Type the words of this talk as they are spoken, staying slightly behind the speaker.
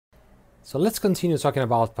So let's continue talking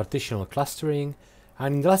about partitional clustering.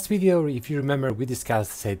 And in the last video, if you remember, we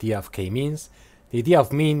discussed this idea of k-means. The idea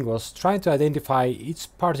of mean was trying to identify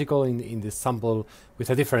each particle in the sample with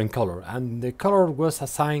a different color. And the color was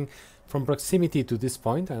assigned from proximity to this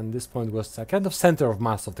point, and this point was a kind of center of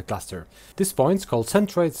mass of the cluster. These points, called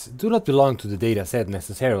centroids, do not belong to the data set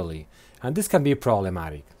necessarily, and this can be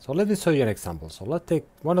problematic. So let me show you an example. So let's take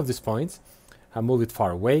one of these points and move it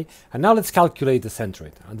far away, and now let's calculate the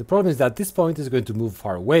centroid. And the problem is that this point is going to move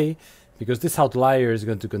far away because this outlier is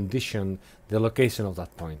going to condition the location of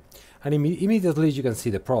that point. And immediately you can see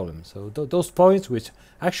the problem. So those points which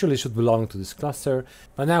actually should belong to this cluster,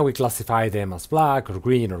 but now we classify them as black or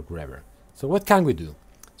green or whatever. So what can we do?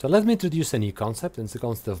 So let me introduce a new concept, and it's the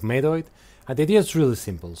concept of medoid. And the idea is really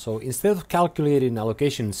simple. So instead of calculating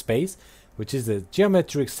allocation in space, which is the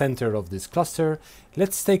geometric center of this cluster,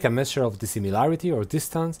 let's take a measure of dissimilarity or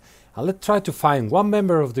distance, and let's try to find one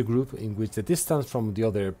member of the group in which the distance from the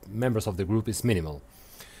other members of the group is minimal.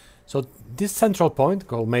 So this central point,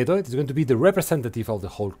 called medoid, is going to be the representative of the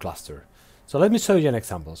whole cluster. So let me show you an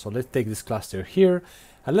example. So let's take this cluster here,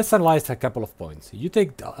 and let's analyze a couple of points. You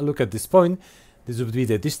take a look at this point. This would be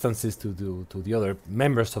the distances to the other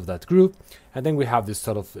members of that group, and then we have this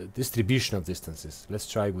sort of distribution of distances. Let's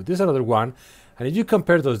try with this other one, and if you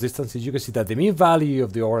compare those distances, you can see that the mean value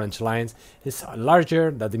of the orange lines is larger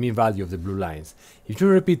than the mean value of the blue lines. If you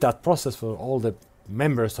repeat that process for all the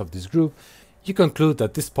members of this group, you conclude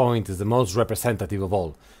that this point is the most representative of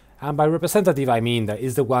all. And by representative, I mean that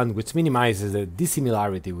it's the one which minimizes the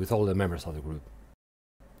dissimilarity with all the members of the group.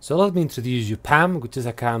 So let me introduce you PAM, which is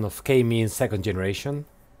a kind of k-means second generation.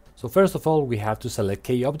 So first of all, we have to select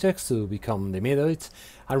k objects to become the medoids.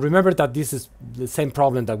 And remember that this is the same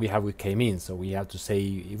problem that we have with k-means. So we have to say,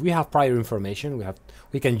 if we have prior information,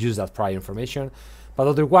 we can use that prior information. But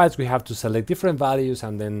otherwise, we have to select different values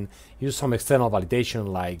and then use some external validation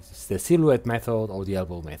like the silhouette method or the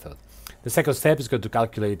elbow method. The second step is going to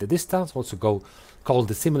calculate the distance, also called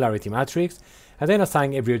the similarity matrix, and then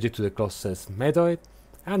assign every object to the closest medoid,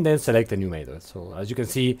 and then select a new medoid. So as you can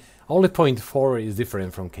see, only 0.4 is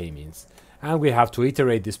different from k-means. And we have to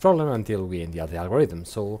iterate this problem until we end the algorithm,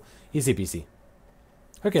 so easy peasy.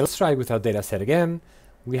 Okay, let's try with our data set again.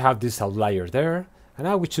 We have this outlier there, and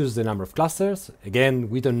now we choose the number of clusters. Again,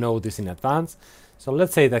 we don't know this in advance. So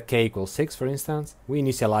let's say that k equals 6, for instance. We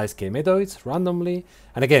initialize k-medoids randomly,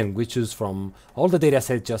 and again, we choose from all the data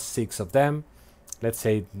set just 6 of them. Let's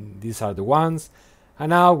say these are the ones. And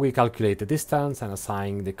now we calculate the distance and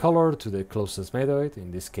assign the color to the closest medoid. In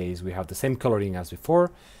this case, we have the same coloring as before.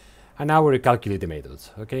 And now we recalculate the medoids.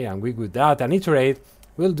 Okay, and we with that and iterate,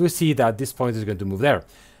 we'll see that this point is going to move there.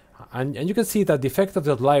 And you can see that the effect of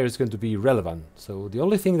the outlier is going to be relevant. So the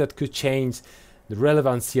only thing that could change the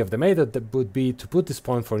relevancy of the medoid that would be to put this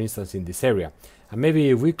point, for instance, in this area. And maybe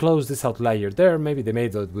if we close this outlier there, maybe the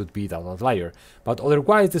medoid would be that outlier. But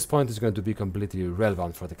otherwise, this point is going to be completely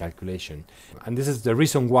irrelevant for the calculation. And this is the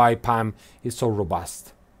reason why PAM is so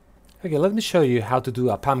robust. Okay, let me show you how to do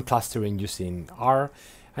a PAM clustering using R.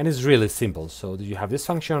 And it's really simple. So you have this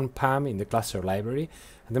function PAM in the cluster library.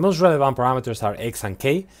 And the most relevant parameters are X and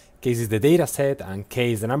K. K is the data set, and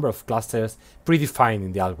K is the number of clusters predefined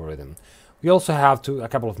in the algorithm. We also have a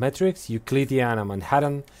couple of metrics, Euclidean and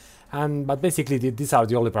Manhattan. But basically these are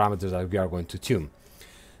the only parameters that we are going to tune.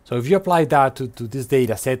 So if you apply that to this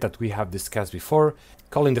data set that we have discussed before,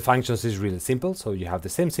 calling the functions is really simple. So you have the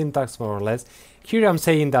same syntax more or less. Here I'm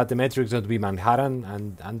saying that the metric is going to be Manhattan,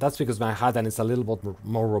 and that's because Manhattan is a little bit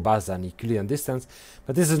more robust than Euclidean distance,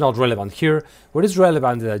 but this is not relevant here. What is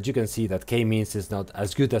relevant is that you can see that k-means is not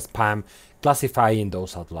as good as PAM classifying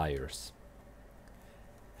those outliers.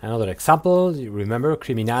 Another example, you remember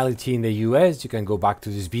criminality in the US, you can go back to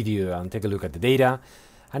this video and take a look at the data.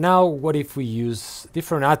 And now what if we use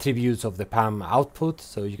different attributes of the PAM output?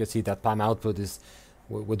 So you can see that PAM output is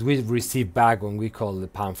what we receive back when we call the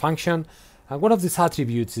PAM function. And one of these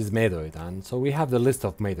attributes is medoid, and so we have the list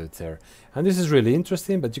of medoids there. And this is really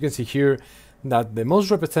interesting, but you can see here that the most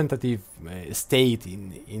representative state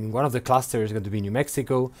in one of the clusters is going to be New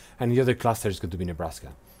Mexico, and the other cluster is going to be Nebraska.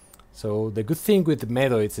 So the good thing with the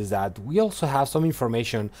medoids is that we also have some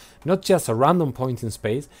information, not just a random point in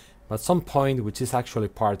space, but some point which is actually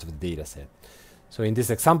part of the data set. So in this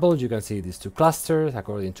example, you can see these two clusters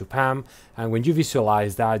according to PAM, and when you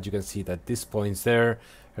visualize that, you can see that these points there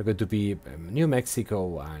are going to be New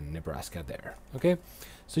Mexico and Nebraska there. Okay,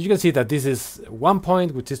 so you can see that this is one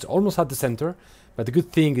point which is almost at the center, but the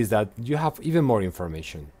good thing is that you have even more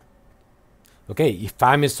information. Okay, if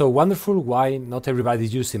PAM is so wonderful, why not everybody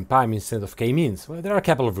is using PAM instead of k-means? Well, there are a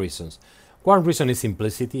couple of reasons. One reason is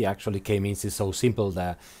simplicity. Actually, k-means is so simple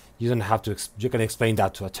that You don't have to, you can explain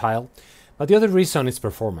that to a child. But the other reason is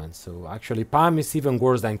performance. So actually PAM is even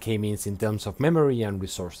worse than k-means in terms of memory and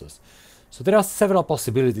resources. So there are several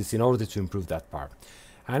possibilities in order to improve that part.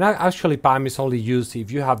 And actually PAM is only used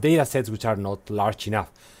if you have data sets which are not large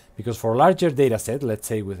enough. Because for a larger data set, let's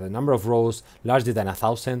say with a number of rows larger than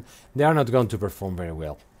 1,000, they are not going to perform very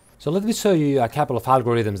well. So let me show you a couple of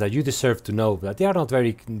algorithms that you deserve to know, but they are not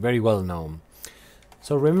very well known.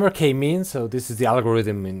 So remember k-means, so this is the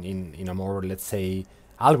algorithm in a more, let's say,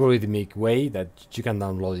 algorithmic way that you can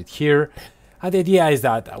download it here. And the idea is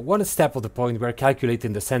that at one step of the point we're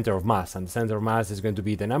calculating the center of mass, and the center of mass is going to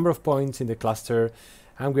be the number of points in the cluster,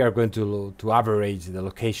 and we are going to average the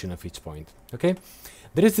location of each point. Okay,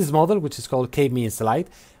 there is this model which is called k-means-lite,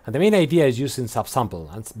 and the main idea is using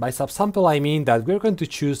subsample. And by subsample I mean that we're going to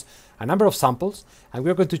choose a number of samples, and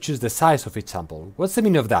we're going to choose the size of each sample. What's the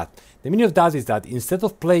meaning of that? The meaning of that is that instead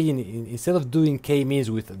of doing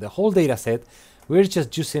k-means with the whole data set, we're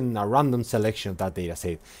just using a random selection of that data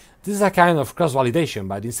set. This is a kind of cross-validation,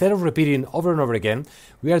 but instead of repeating over and over again,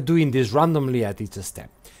 we are doing this randomly at each step.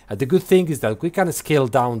 And the good thing is that we can scale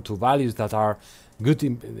down to values that are good,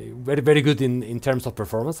 very good in terms of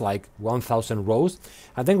performance, like 1,000 rows,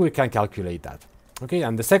 and then we can calculate that. Okay,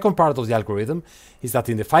 and the second part of the algorithm is that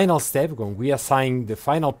in the final step, when we assign the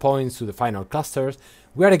final points to the final clusters,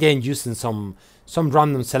 we are again using some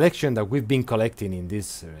random selection that we've been collecting in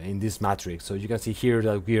this matrix. So you can see here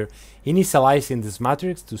that we're initializing this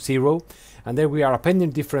matrix to 0, and then we are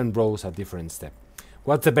appending different rows at different steps.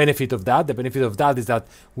 What's the benefit of that? The benefit of that is that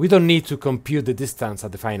we don't need to compute the distance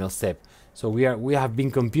at the final step. So we have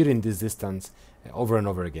been computing this distance over and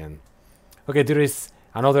over again. Okay, there is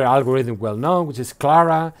another algorithm well known, which is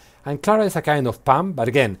CLARA, and CLARA is a kind of PAM, but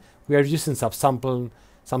again, we are using some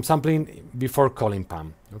sampling before calling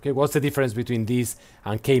PAM. Okay, what's the difference between this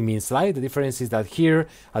and k-means-lite? The difference is that here,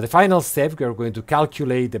 at the final step, we are going to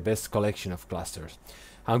calculate the best collection of clusters.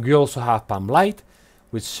 And we also have PAM-lite,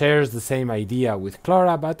 which shares the same idea with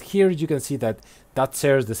CLARA, but here you can see that that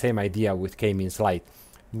shares the same idea with k-means-lite.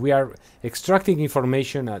 We are extracting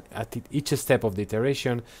information at each step of the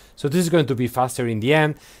iteration, so this is going to be faster in the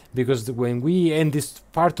end, because when we end this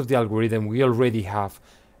part of the algorithm, we already have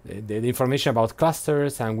the information about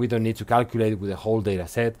clusters, and we don't need to calculate with the whole data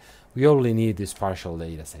set. We only need this partial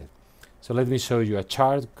data set. So let me show you a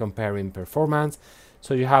chart comparing performance.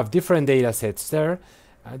 So you have different data sets there.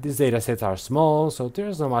 These data sets are small, so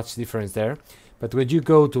there's not much difference there. But when you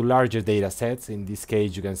go to larger data sets, in this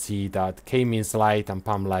case you can see that k-means-lite and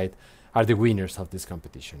PAM-lite are the winners of this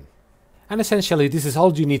competition. And essentially this is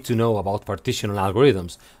all you need to know about partitional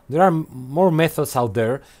algorithms. There are more methods out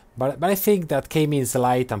there, but I think that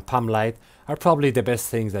k-means-lite and PAM-lite are probably the best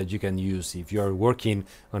things that you can use if you're working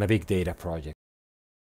on a big data project.